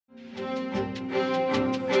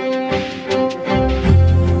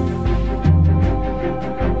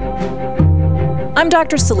I'm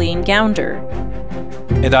Dr. Celine Gounder.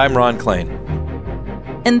 And I'm Ron Klain.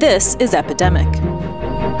 And this is Epidemic.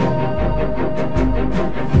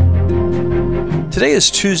 Today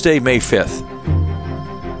is Tuesday, May 5th.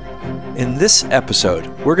 In this episode,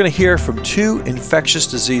 we're going to hear from two infectious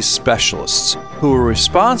disease specialists who are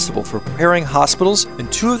responsible for preparing hospitals in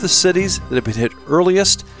two of the cities that have been hit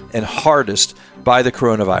earliest and hardest by the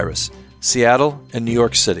coronavirus, Seattle and New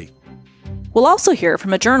York City. We'll also hear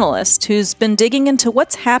from a journalist who's been digging into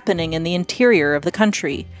what's happening in the interior of the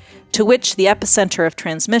country, to which the epicenter of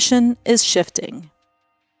transmission is shifting.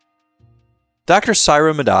 Dr.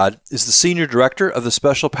 Syra Madad is the Senior Director of the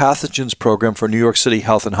Special Pathogens Program for New York City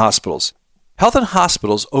Health and Hospitals. Health and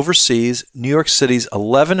Hospitals oversees New York City's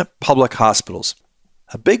 11 public hospitals.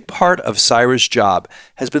 A big part of Syra's job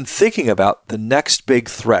has been thinking about the next big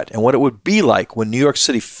threat and what it would be like when New York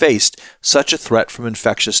City faced such a threat from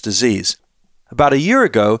infectious disease. About a year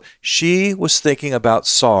ago, she was thinking about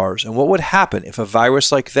SARS and what would happen if a virus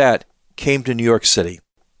like that came to New York City.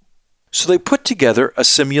 So they put together a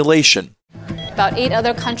simulation. About 8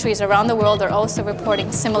 other countries around the world are also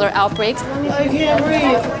reporting similar outbreaks. I can't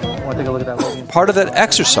breathe. Want to take a look at that? Part of that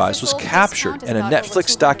exercise was captured in a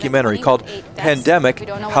Netflix documentary called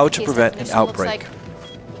EPIDEMIC, How to Prevent an Outbreak.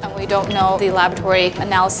 And we don't know the laboratory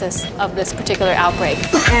analysis of this particular outbreak.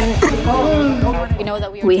 We know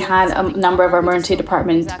that we had a number of our emergency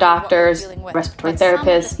department doctors, respiratory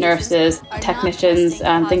therapists, nurses, technicians,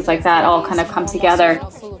 things like that all kind of come together.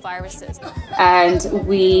 And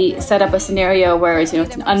we set up a scenario where it's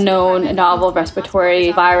an unknown, novel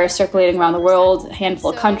respiratory virus circulating around the world, a handful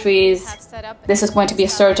of countries. This is going to be a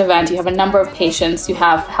surge event. You have a number of patients. You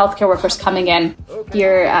have healthcare workers coming in.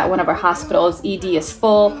 Here at one of our hospitals, ED is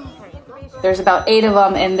full. There's about 8 of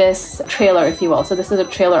them in this trailer, if you will. So this is a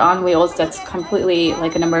trailer on wheels that's completely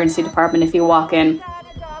like an emergency department if you walk in.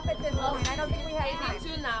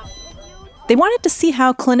 They wanted to see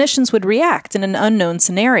how clinicians would react in an unknown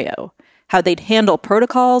scenario, how they'd handle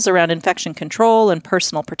protocols around infection control and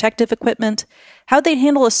personal protective equipment, how they'd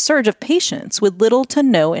handle a surge of patients with little to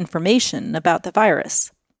no information about the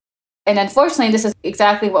virus. And unfortunately, this is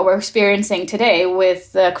exactly what we're experiencing today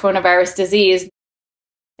with the coronavirus disease.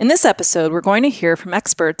 In this episode, we're going to hear from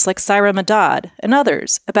experts like Syra Madad and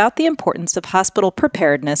others about the importance of hospital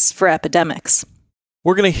preparedness for epidemics.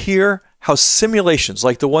 We're going to hear how simulations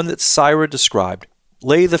like the one that Syra described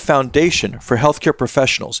lay the foundation for healthcare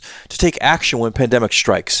professionals to take action when pandemic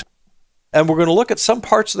strikes. And we're going to look at some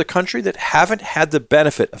parts of the country that haven't had the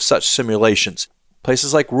benefit of such simulations,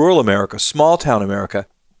 places like rural America, small town America, and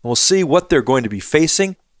we'll see what they're going to be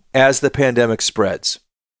facing as the pandemic spreads.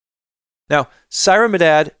 Now, Syra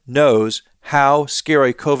Madad knows how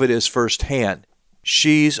scary COVID is firsthand.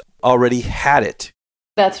 She's already had it.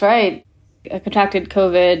 That's right. I contracted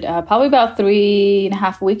COVID probably about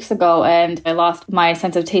 3.5 weeks ago, and I lost my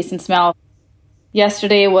sense of taste and smell.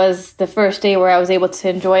 Yesterday was the first day where I was able to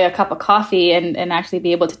enjoy a cup of coffee and actually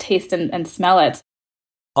be able to taste and smell it.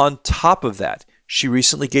 On top of that, she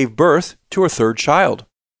recently gave birth to her third child.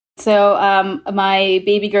 So my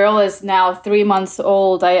baby girl is now 3 months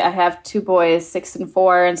old. I have 2 boys, 6 and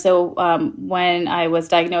 4. And so when I was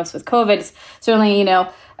diagnosed with COVID, it's certainly,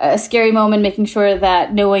 a scary moment, making sure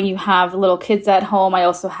that knowing you have little kids at home. I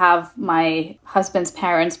also have my husband's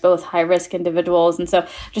parents, both high-risk individuals. And so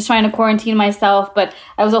just trying to quarantine myself. But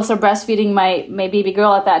I was also breastfeeding my baby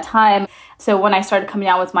girl at that time. So when I started coming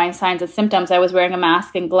out with my signs and symptoms, I was wearing a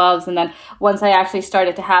mask and gloves. And then once I actually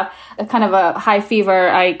started to have a kind of a high fever,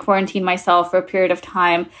 I quarantined myself for a period of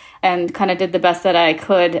time and kind of did the best that I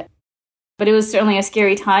could. But it was certainly a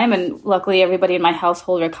scary time. And luckily, everybody in my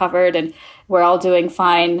household recovered and we're all doing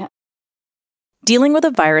fine. Dealing with a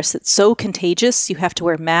virus that's so contagious, you have to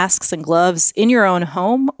wear masks and gloves in your own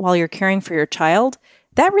home while you're caring for your child.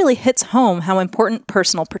 That really hits home how important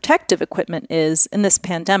personal protective equipment is in this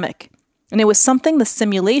pandemic. And it was something the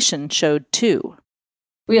simulation showed too.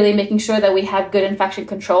 Really making sure that we have good infection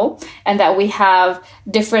control and that we have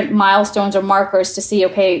different milestones or markers to see,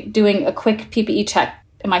 okay, doing a quick PPE check.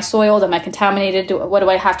 Am I soiled? Am I contaminated? What do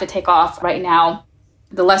I have to take off right now?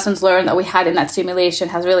 The lessons learned that we had in that simulation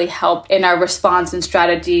has really helped in our response and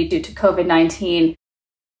strategy due to COVID-19.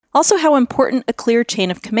 Also, how important a clear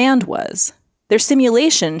chain of command was. Their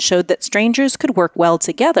simulation showed that strangers could work well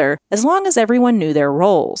together as long as everyone knew their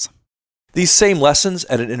roles. These same lessons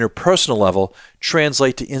at an interpersonal level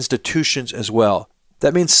translate to institutions as well.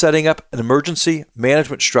 That means setting up an emergency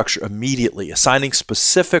management structure immediately, assigning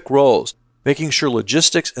specific roles, making sure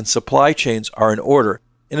logistics and supply chains are in order,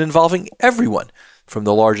 and involving everyone, from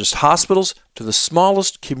the largest hospitals to the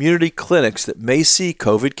smallest community clinics that may see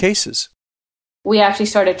COVID cases. We actually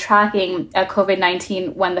started tracking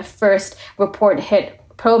COVID-19 when the first report hit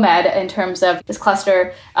ProMed in terms of this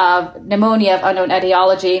cluster of pneumonia of unknown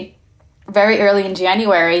etiology. Very early in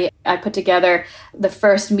January, I put together the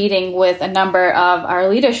first meeting with a number of our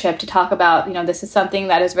leadership to talk about, this is something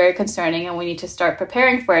that is very concerning and we need to start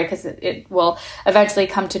preparing for it because it will eventually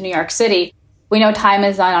come to New York City. We know time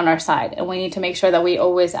is not on our side, and we need to make sure that we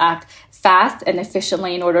always act fast and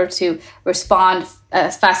efficiently in order to respond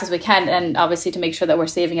as fast as we can, and obviously to make sure that we're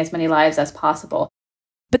saving as many lives as possible.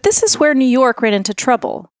 But this is where New York ran into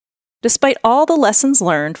trouble. Despite all the lessons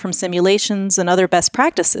learned from simulations and other best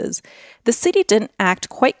practices, the city didn't act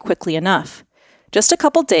quite quickly enough. Just a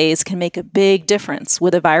couple days can make a big difference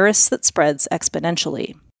with a virus that spreads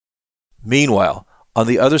exponentially. Meanwhile, on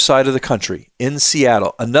the other side of the country, in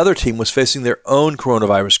Seattle, another team was facing their own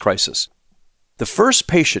coronavirus crisis. The first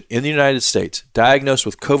patient in the United States diagnosed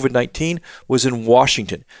with COVID-19 was in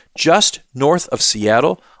Washington, just north of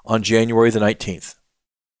Seattle, on January the 19th.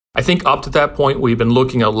 I think up to that point, we've been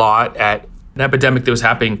looking a lot at an epidemic that was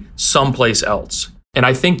happening someplace else. And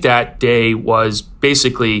I think that day was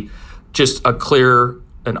basically just a clear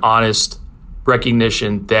and honest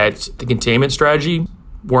recognition that the containment strategy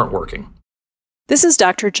weren't working. This is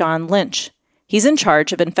Dr. John Lynch. He's in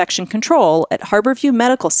charge of infection control at Harborview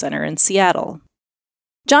Medical Center in Seattle.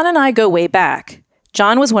 John and I go way back.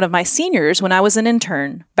 John was one of my seniors when I was an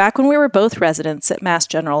intern, back when we were both residents at Mass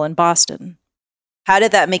General in Boston. How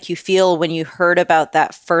did that make you feel when you heard about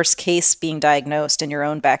that first case being diagnosed in your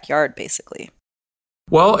own backyard, basically?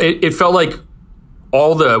 Well, it felt like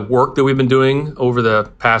all the work that we've been doing over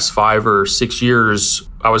the past 5 or 6 years,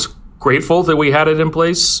 I was grateful that we had it in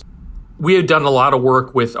place. We had done a lot of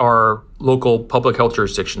work with our local public health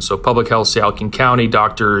jurisdiction. So Public Health Saline County,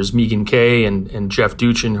 doctors Megan Kay and Jeff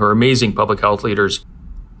Duchin, who are amazing public health leaders.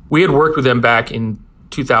 We had worked with them back in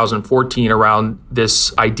 2014 around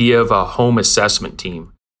this idea of a home assessment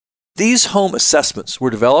team. These home assessments were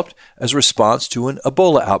developed as a response to an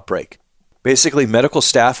Ebola outbreak. Basically, medical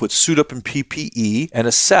staff would suit up in PPE and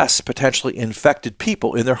assess potentially infected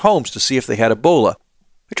people in their homes to see if they had Ebola.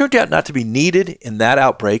 It turned out not to be needed in that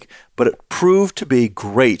outbreak, but it proved to be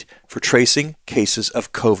great for tracing cases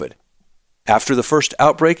of COVID. After the first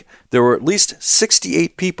outbreak, there were at least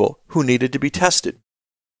 68 people who needed to be tested.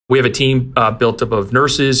 We have a team built up of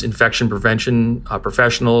nurses, infection prevention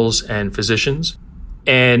professionals, and physicians.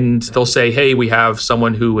 And they'll say, hey, we have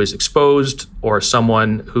someone who is exposed or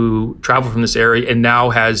someone who traveled from this area and now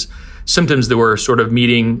has symptoms that were sort of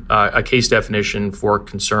meeting a case definition for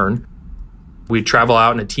concern. We travel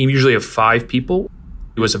out in a team usually of 5 people.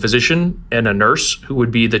 It was a physician and a nurse who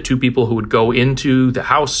would be the 2 people who would go into the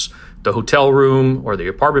house, the hotel room, or the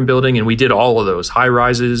apartment building. And we did all of those, high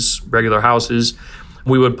rises, regular houses.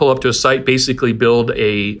 We would pull up to a site, basically build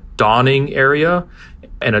a donning area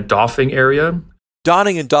and a doffing area.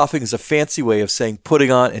 Donning and doffing is a fancy way of saying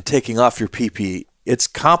putting on and taking off your PPE. It's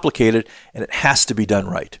complicated and it has to be done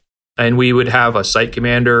right. And we would have a site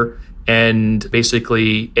commander and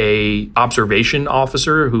basically a observation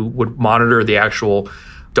officer who would monitor the actual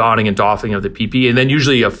donning and doffing of the PPE, and then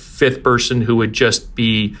usually a 5th person who would just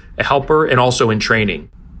be a helper and also in training.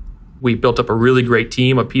 We built up a really great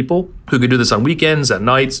team of people who could do this on weekends, at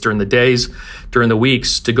nights, during the days, during the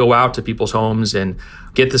weeks, to go out to people's homes and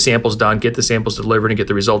get the samples done, get the samples delivered, and get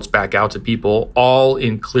the results back out to people, all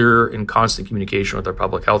in clear and constant communication with our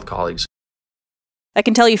public health colleagues. I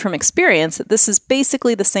can tell you from experience that this is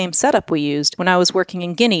basically the same setup we used when I was working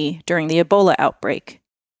in Guinea during the Ebola outbreak.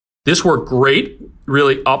 This worked great,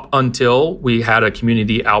 really up until we had a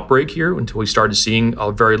community outbreak here, until we started seeing a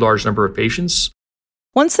very large number of patients.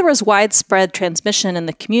 Once there was widespread transmission in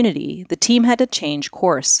the community, the team had to change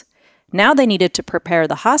course. Now they needed to prepare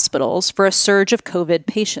the hospitals for a surge of COVID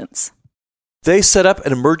patients. They set up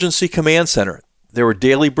an emergency command center. There were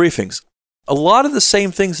daily briefings. A lot of the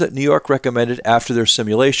same things that New York recommended after their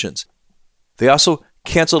simulations. They also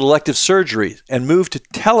canceled elective surgeries and moved to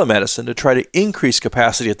telemedicine to try to increase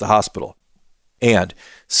capacity at the hospital. And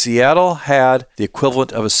Seattle had the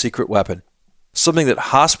equivalent of a secret weapon, something that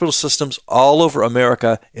hospital systems all over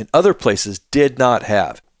America and other places did not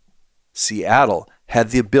have. Seattle had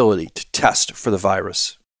the ability to test for the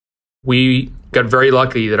virus. We got very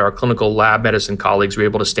lucky that our clinical lab medicine colleagues were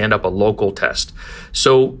able to stand up a local test.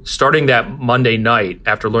 So starting that Monday night,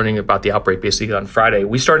 after learning about the outbreak basically on Friday,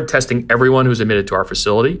 we started testing everyone who's admitted to our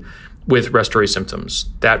facility with respiratory symptoms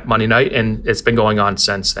that Monday night, and it's been going on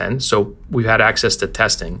since then. So we've had access to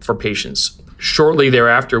testing for patients. Shortly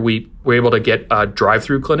thereafter, we were able to get a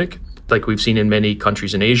drive-through clinic, like we've seen in many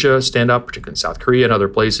countries in Asia stand up, particularly in South Korea and other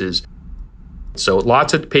places. So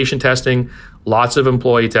lots of patient testing, lots of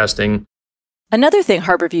employee testing. Another thing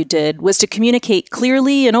Harborview did was to communicate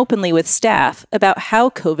clearly and openly with staff about how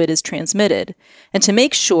COVID is transmitted, and to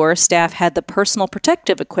make sure staff had the personal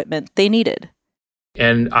protective equipment they needed.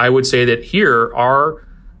 And I would say that here, our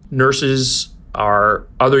nurses, our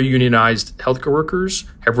other unionized healthcare workers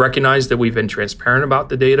have recognized that we've been transparent about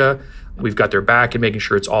the data. We've got their back in making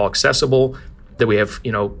sure it's all accessible, that we have,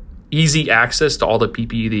 easy access to all the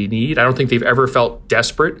PPE they need. I don't think they've ever felt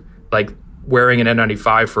desperate, like wearing an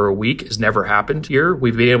N95 for a week has never happened here.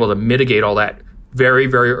 We've been able to mitigate all that very,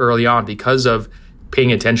 very early on because of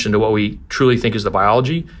paying attention to what we truly think is the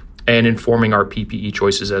biology and informing our PPE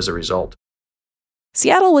choices as a result.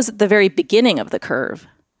 Seattle was at the very beginning of the curve.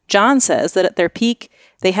 John says that at their peak,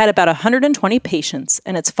 they had about 120 patients,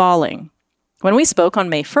 and it's falling. When we spoke on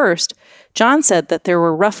May 1st, John said that there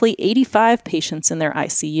were roughly 85 patients in their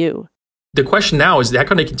ICU. The question now, is that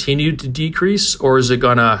going to continue to decrease or is it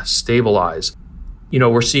going to stabilize?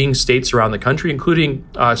 We're seeing states around the country, including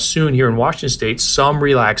soon here in Washington State, some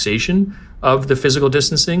relaxation of the physical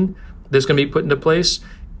distancing that's going to be put into place.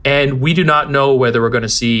 And we do not know whether we're going to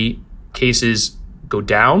see cases go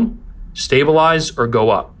down, stabilize, or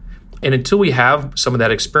go up. And until we have some of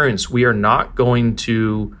that experience, we are not going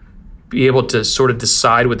to be able to sort of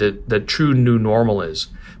decide what the true new normal is.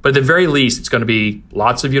 But at the very least, it's going to be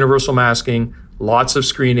lots of universal masking, lots of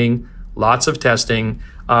screening, lots of testing,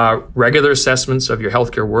 regular assessments of your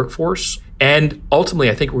healthcare workforce. And ultimately,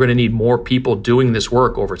 I think we're going to need more people doing this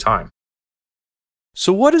work over time.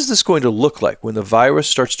 So what is this going to look like when the virus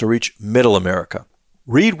starts to reach Middle America?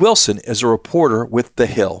 Reid Wilson is a reporter with The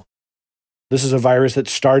Hill. This is a virus that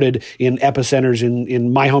started in epicenters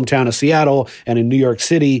in my hometown of Seattle and in New York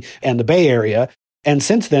City and the Bay Area. And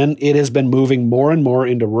since then, it has been moving more and more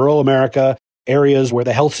into rural America, areas where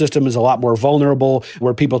the health system is a lot more vulnerable,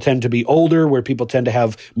 where people tend to be older, where people tend to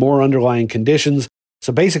have more underlying conditions.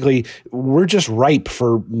 So basically, we're just ripe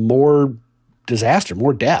for more disaster,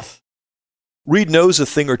 more death. Reid knows a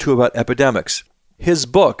thing or two about epidemics. His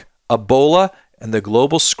book, Ebola and the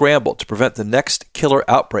Global Scramble to Prevent the Next Killer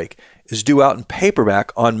Outbreak, is due out in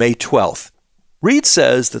paperback on May 12th. Reid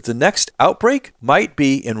says that the next outbreak might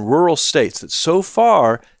be in rural states that so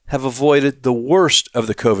far have avoided the worst of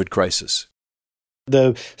the COVID crisis.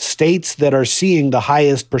 The states that are seeing the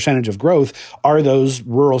highest percentage of growth are those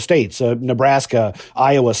rural states, Nebraska,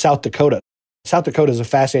 Iowa, South Dakota. South Dakota is a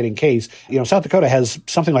fascinating case. South Dakota has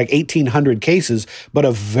something like 1,800 cases, but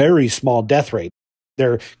a very small death rate.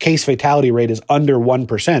 Their case fatality rate is under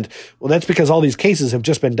 1%. Well, that's because all these cases have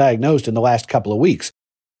just been diagnosed in the last couple of weeks.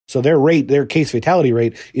 So their case fatality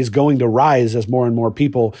rate is going to rise as more and more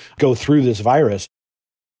people go through this virus.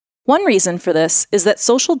 One reason for this is that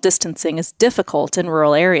social distancing is difficult in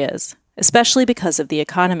rural areas, especially because of the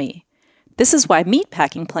economy. This is why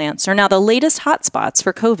meatpacking plants are now the latest hotspots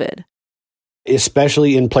for COVID.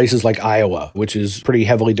 Especially in places like Iowa, which is pretty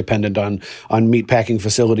heavily dependent on meatpacking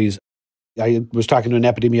facilities. I was talking to an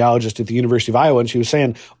epidemiologist at the University of Iowa, and she was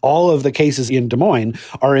saying all of the cases in Des Moines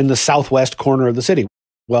are in the southwest corner of the city.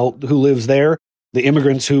 Well, who lives there? The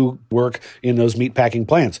immigrants who work in those meatpacking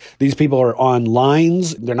plants. These people are on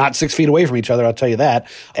lines. They're not 6 feet away from each other, I'll tell you that.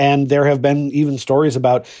 And there have been even stories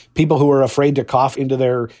about people who are afraid to cough into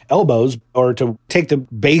their elbows or to take the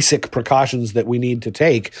basic precautions that we need to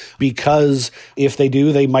take, because if they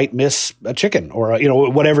do, they might miss a chicken or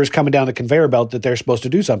whatever's coming down the conveyor belt that they're supposed to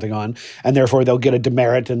do something on, and therefore they'll get a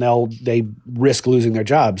demerit and they risk losing their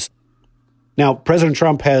jobs. Now, President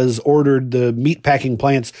Trump has ordered the meatpacking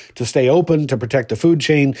plants to stay open to protect the food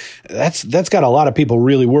chain. That's got a lot of people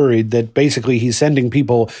really worried that basically he's sending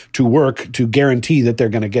people to work to guarantee that they're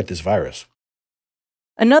going to get this virus.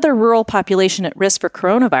 Another rural population at risk for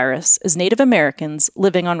coronavirus is Native Americans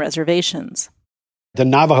living on reservations. The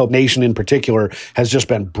Navajo Nation in particular has just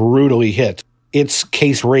been brutally hit. Its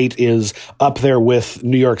case rate is up there with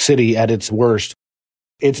New York City at its worst.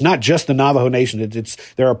 It's not just the Navajo Nation.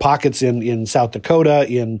 There are pockets in South Dakota,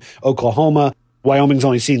 in Oklahoma. Wyoming's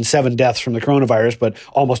only seen 7 deaths from the coronavirus, but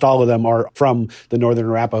almost all of them are from the Northern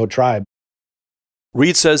Arapaho tribe.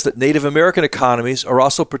 Reid says that Native American economies are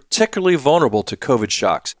also particularly vulnerable to COVID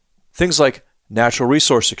shocks. Things like natural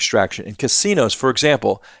resource extraction and casinos, for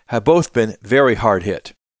example, have both been very hard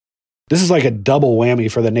hit. This is like a double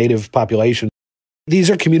whammy for the Native population.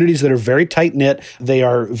 These are communities that are very tight-knit. They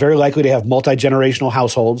are very likely to have multi-generational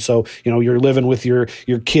households. So, you're living with your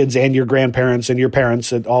kids and your grandparents and your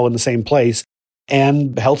parents all in the same place.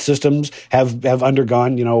 And health systems have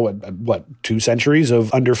undergone, 2 centuries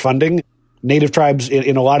of underfunding. Native tribes,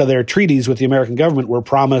 in a lot of their treaties with the American government, were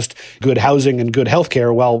promised good housing and good health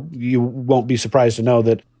care. Well, you won't be surprised to know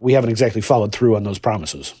that we haven't exactly followed through on those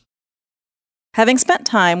promises. Having spent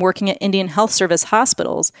time working at Indian Health Service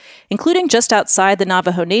hospitals, including just outside the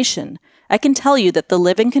Navajo Nation, I can tell you that the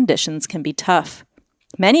living conditions can be tough.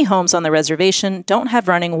 Many homes on the reservation don't have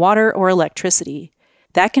running water or electricity.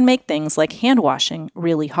 That can make things like hand washing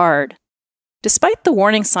really hard. Despite the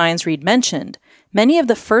warning signs Reid mentioned, many of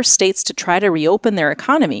the first states to try to reopen their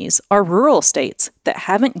economies are rural states that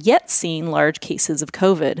haven't yet seen large cases of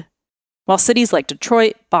COVID. While cities like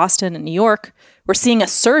Detroit, Boston, and New York were seeing a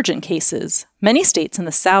surge in cases, many states in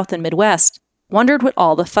the South and Midwest wondered what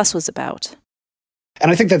all the fuss was about.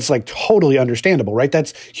 And I think that's totally understandable, right?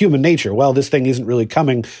 That's human nature. Well, this thing isn't really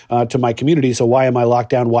coming to my community, so why am I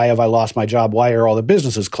locked down? Why have I lost my job? Why are all the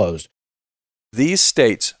businesses closed? These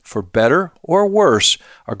states, for better or worse,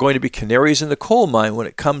 are going to be canaries in the coal mine when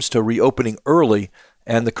it comes to reopening early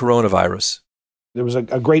and the coronavirus. There was a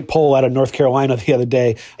great poll out of North Carolina the other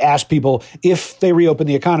day, asked people, if they reopen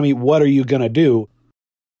the economy, what are you going to do?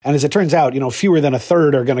 And as it turns out, fewer than a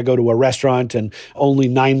third are going to go to a restaurant, and only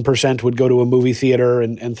 9% would go to a movie theater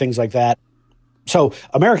and things like that. So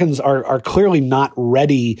Americans are clearly not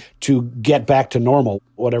ready to get back to normal,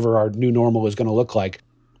 whatever our new normal is going to look like.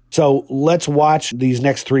 So let's watch these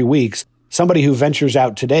next 3 weeks. Somebody who ventures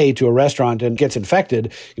out today to a restaurant and gets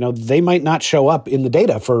infected, they might not show up in the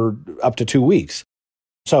data for up to 2 weeks.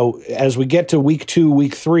 So as we get to week 2,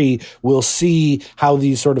 week 3, we'll see how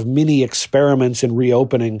these sort of mini experiments in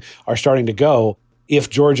reopening are starting to go. If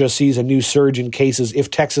Georgia sees a new surge in cases,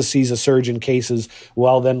 if Texas sees a surge in cases,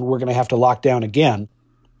 well, then we're going to have to lock down again.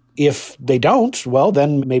 If they don't, well,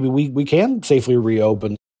 then maybe we can safely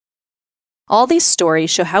reopen. All these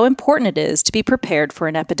stories show how important it is to be prepared for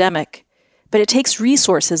an epidemic. But it takes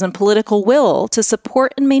resources and political will to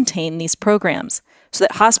support and maintain these programs so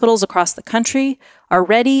that hospitals across the country are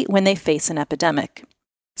ready when they face an epidemic.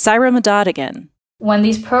 Syra Madad again. When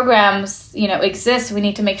these programs, exist, we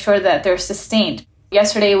need to make sure that they're sustained.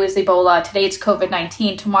 Yesterday it was Ebola, today it's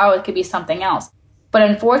COVID-19, tomorrow it could be something else. But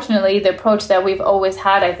unfortunately, the approach that we've always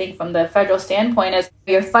had, I think, from the federal standpoint is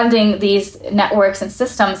you're funding these networks and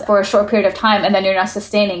systems for a short period of time and then you're not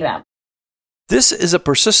sustaining them. This is a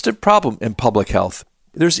persistent problem in public health.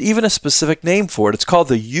 There's even a specific name for it. It's called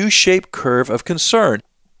the U-shaped curve of concern.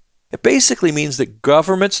 It basically means that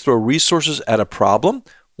governments throw resources at a problem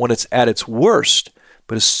when it's at its worst,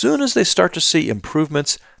 but as soon as they start to see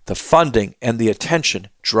improvements, the funding and the attention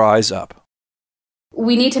dries up.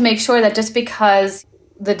 We need to make sure that just because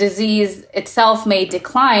the disease itself may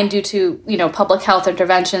decline due to, public health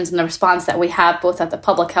interventions and the response that we have both at the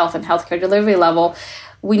public health and healthcare delivery level,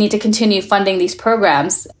 we need to continue funding these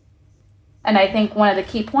programs. And I think one of the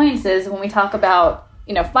key points is when we talk about,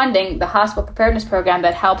 funding the hospital preparedness program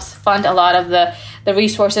that helps fund a lot of the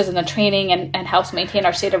resources and the training and helps maintain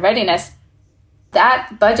our state of readiness,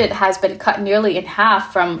 that budget has been cut nearly in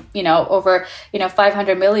half from, over,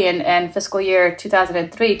 $500 million in fiscal year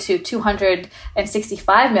 2003 to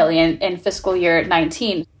 $265 million in fiscal year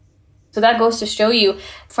 19. So that goes to show you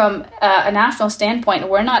from a national standpoint,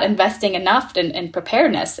 we're not investing enough in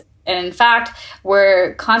preparedness. And in fact,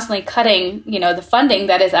 we're constantly cutting, the funding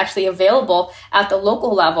that is actually available at the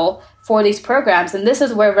local level for these programs. And this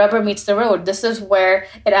is where rubber meets the road. This is where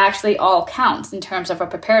it actually all counts in terms of our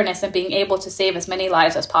preparedness and being able to save as many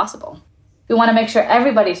lives as possible. We want to make sure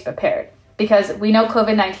everybody's prepared because we know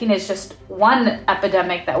COVID-19 is just one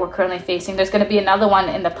epidemic that we're currently facing. There's going to be another one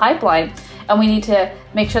in the pipeline, and we need to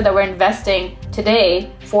make sure that we're investing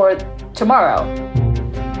today for tomorrow.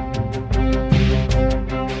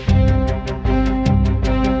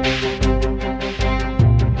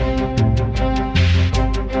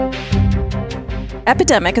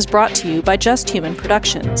 Epidemic is brought to you by Just Human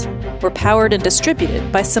Productions. We're powered and distributed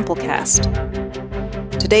by Simplecast.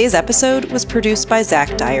 Today's episode was produced by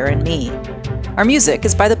Zach Dyer and me. Our music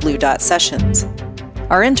is by the Blue Dot Sessions.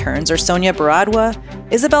 Our interns are Sonia Baradwa,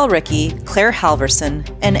 Isabel Ricky, Claire Halverson,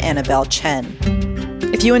 and Annabelle Chen.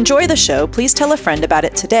 If you enjoy the show, please tell a friend about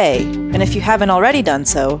it today. And if you haven't already done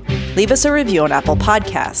so, leave us a review on Apple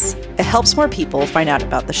Podcasts. It helps more people find out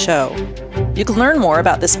about the show. You can learn more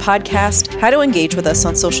about this podcast, how to engage with us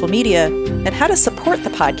on social media, and how to support the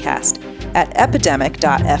podcast at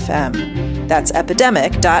epidemic.fm. That's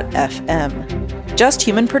epidemic.fm. Just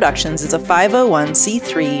Human Productions is a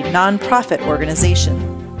 501c3 nonprofit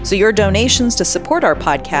organization, so your donations to support our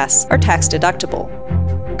podcasts are tax deductible.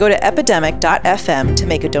 Go to epidemic.fm to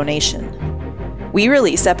make a donation. We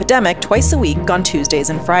release Epidemic twice a week on Tuesdays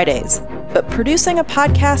and Fridays, but producing a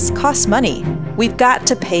podcast costs money. We've got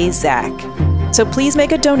to pay Zach. So please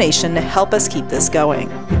make a donation to help us keep this going.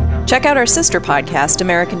 Check out our sister podcast,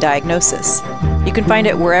 American Diagnosis. You can find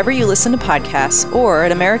it wherever you listen to podcasts or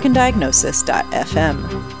at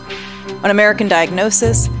americandiagnosis.fm. On American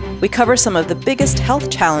Diagnosis, we cover some of the biggest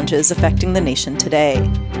health challenges affecting the nation today.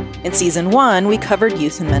 In Season 1, we covered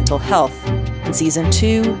youth and mental health. In Season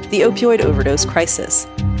 2, the opioid overdose crisis.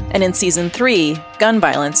 And in Season 3, gun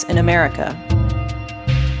violence in America.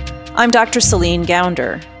 I'm Dr. Celine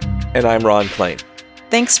Gounder. And I'm Ron Klain.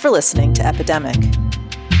 Thanks for listening to Epidemic.